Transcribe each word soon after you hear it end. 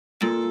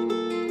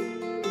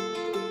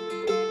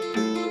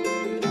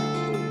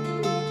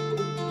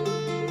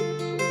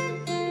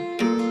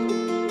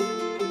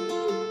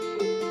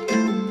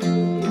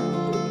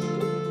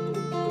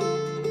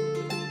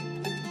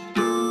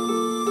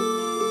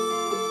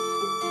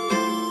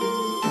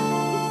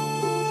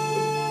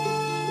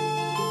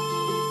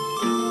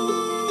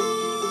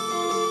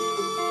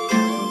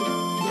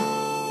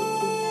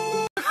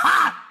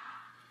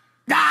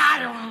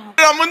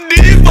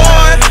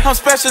I'm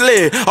special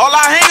ed. All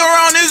I hang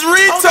around is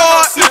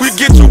retards. We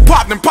get you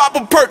popped and pop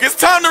a perk, it's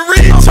time to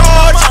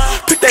recharge.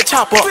 Pick that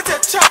chop up,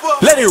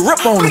 let it rip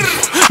on him.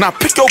 Now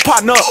pick your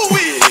partner up.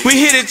 We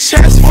hit his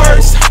chest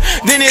first,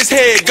 then his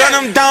head.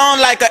 Gun him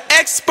down like an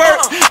expert.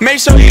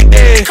 Make sure he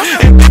dead.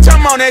 And bitch,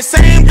 I'm on that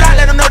same block,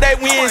 let him know that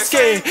we ain't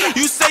scared.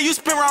 You say you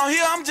spin around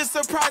here, I'm just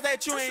surprised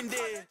that you ain't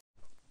dead.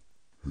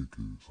 Hey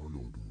kids, how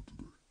y'all doing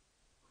today?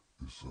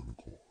 It's Santa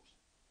Claus.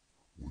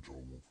 What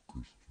y'all want for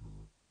Christmas,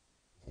 man?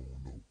 I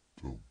don't know.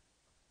 Tell me.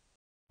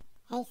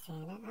 Hey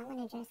Santa, I want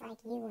to dress like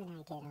you when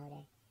I get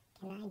older.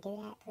 Can I do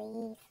that,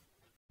 please?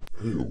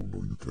 Hell no,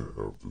 you can't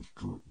have this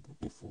drip. What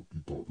the fuck?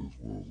 You thought this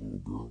was,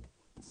 little girl?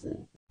 The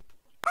fuck?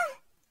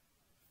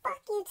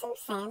 Fuck you too,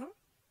 Santa.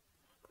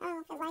 I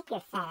don't feel like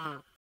your fat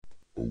ass.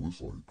 Oh,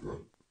 it's like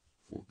that.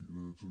 Fuck you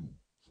there too.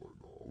 It's like,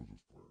 no, I was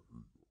just playing.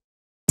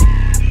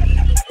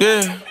 Here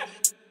you go. Yeah.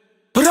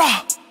 Brah,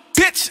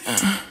 bitch.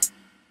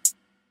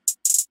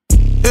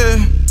 Yeah.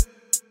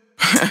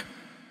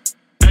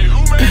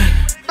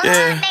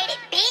 Yeah.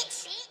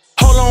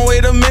 Hold on,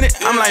 wait a minute.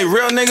 I'm like,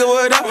 real nigga,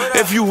 what up?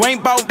 If you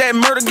ain't bout that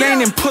murder game,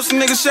 then pussy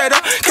nigga shut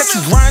up. Catch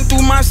you riding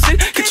through my shit.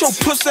 Get your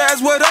pussy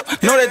ass what up?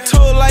 Know that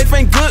tour life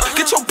ain't good.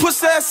 Get your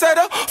pussy ass set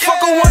up.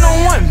 Fuck a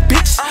one-on-one,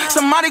 bitch.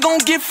 Somebody gon'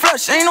 get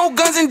flushed. Ain't no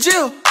guns in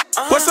jail.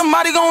 But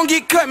somebody gon'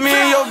 get cut. Me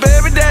and your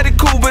baby daddy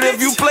cool, but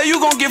if you play, you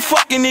gon' get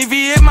fucking. If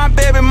he hit my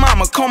baby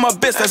mama, call my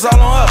bitch, that's all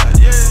on her.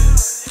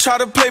 Try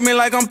to play me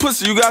like I'm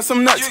pussy, you got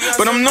some nuts.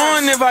 But I'm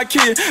knowing if I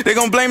kill, they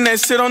gon' blame that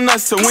shit on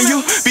us. So when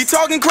you be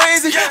talking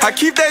crazy, I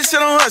keep that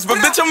shit on us. But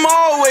bitch, I'm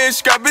always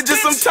strapped, bitch,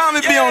 just some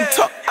time to be on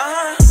top.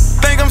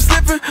 Think I'm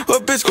slipping? Well,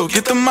 bitch, go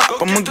get the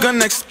mop. I'm a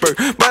gun expert,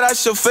 but I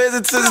show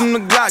favoritism to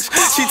Glocks.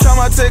 She tell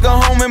me I take her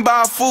home and buy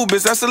her food,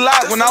 bitch, that's a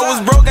lot. When I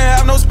was broke and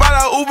have no spot,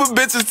 I Uber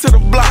bitches to the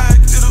block.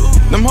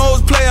 Them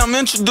hoes play, I'm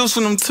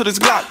introducing them to this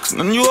Glock.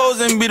 Them you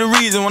hoes ain't be the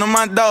reason one of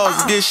my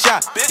dogs get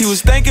shot. He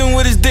was thinking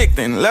with his dick,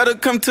 then let her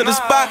come to the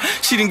spot.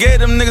 She done gave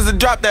them niggas a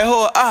drop, that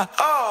whole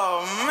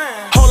Oh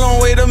man. Hold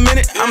on, wait a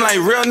minute. I'm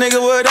like, real nigga,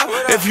 what up?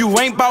 If you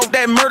ain't bout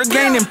that murder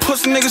game, then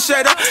pussy nigga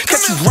shut up.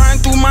 Catch you riding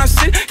through my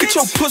shit. Get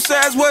your pussy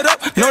ass what up?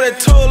 Know that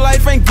tour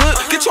life ain't good.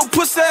 Get your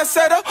pussy ass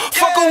set up.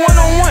 Fuck a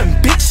one-on-one,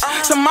 bitch.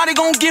 Somebody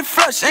gon' get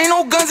flushed. Ain't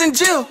no guns in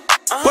jail.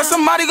 But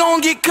somebody gon'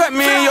 get cut.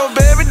 Me and your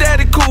baby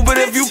daddy cool, but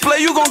if you play,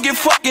 you gon' get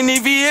fucking.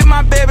 If he hit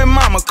my baby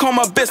mama, call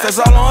my bitch, that's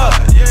all on her.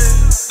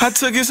 I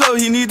took his hoe,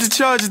 he need to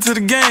charge it to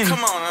the game.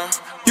 Come on now.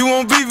 You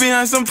won't be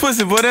behind some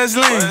pussy, boy, that's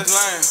lame.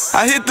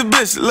 I hit the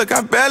bitch, look,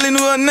 I barely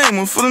knew her name.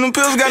 When full of them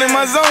pills got in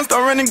my zone,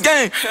 start running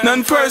game.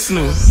 Nothing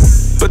personal,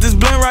 but this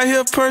blend right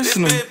here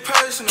personal.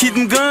 Keep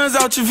them guns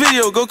out your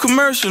video, go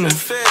commercial.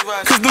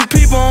 Cause them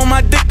people on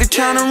my dick, they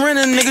tryna rent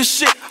a nigga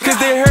shit. Cause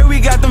they heard we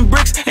got them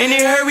bricks, and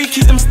they heard we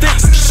keep them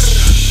sticks.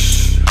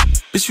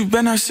 Bitch, you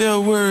better not say a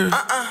word.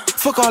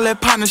 Fuck all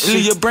that partnership,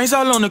 leave your brains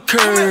all on the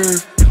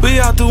curve. We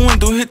out the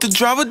window, hit the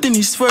driver, then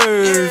he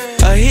swerve.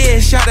 A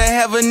headshot that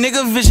have a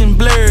nigga vision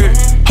blurred.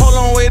 Hold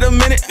on, wait a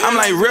minute. I'm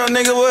like, real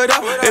nigga, what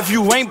up? If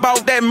you ain't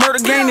bout that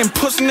murder game, then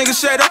pussy nigga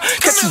shut up.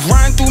 Catch you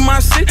riding through my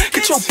shit.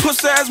 Get your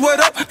pussy ass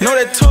what up? Know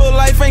that tour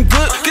life ain't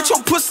good. Get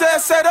your pussy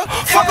ass set up.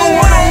 Fuck a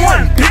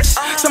one-on-one, bitch.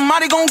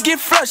 Somebody gon'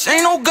 get flushed.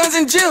 Ain't no guns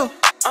in jail.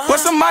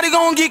 But somebody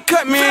gon' get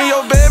cut. Me and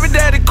your baby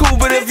daddy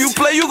cool, but if you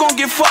play, you gon'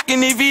 get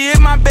fucking. If he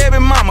hit my baby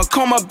mama,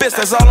 call my bitch,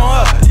 that's all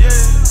on her.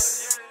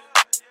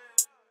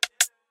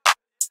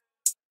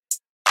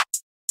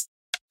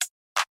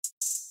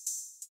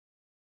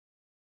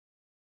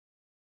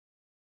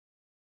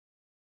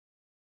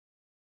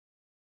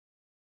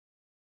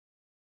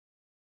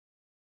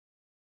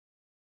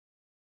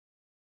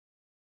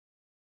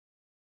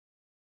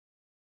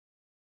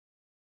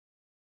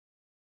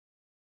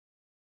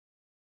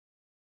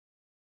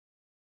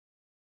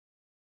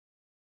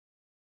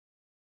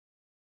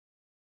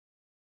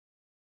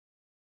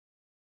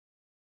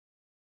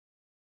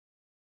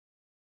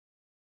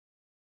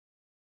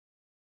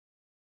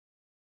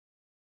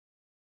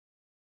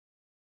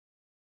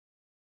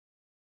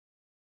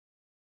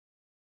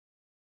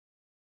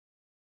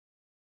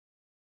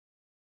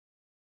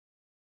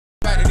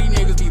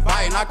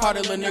 I call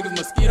them little niggas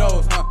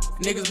mosquitoes,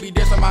 Niggas be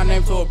dissing my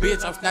name to a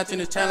bitch, I'm snatching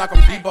his chain like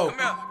I'm Debo.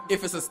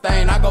 If it's a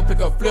stain, I go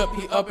pick a flip,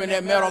 he up in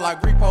that metal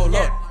like repo,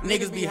 look.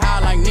 Niggas be high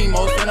like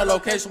Nemo, send a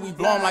location, we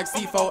blow 'em like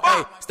C4,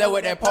 ayy. Stay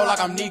with that pole like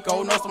I'm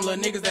Nico, know some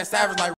little niggas that savage like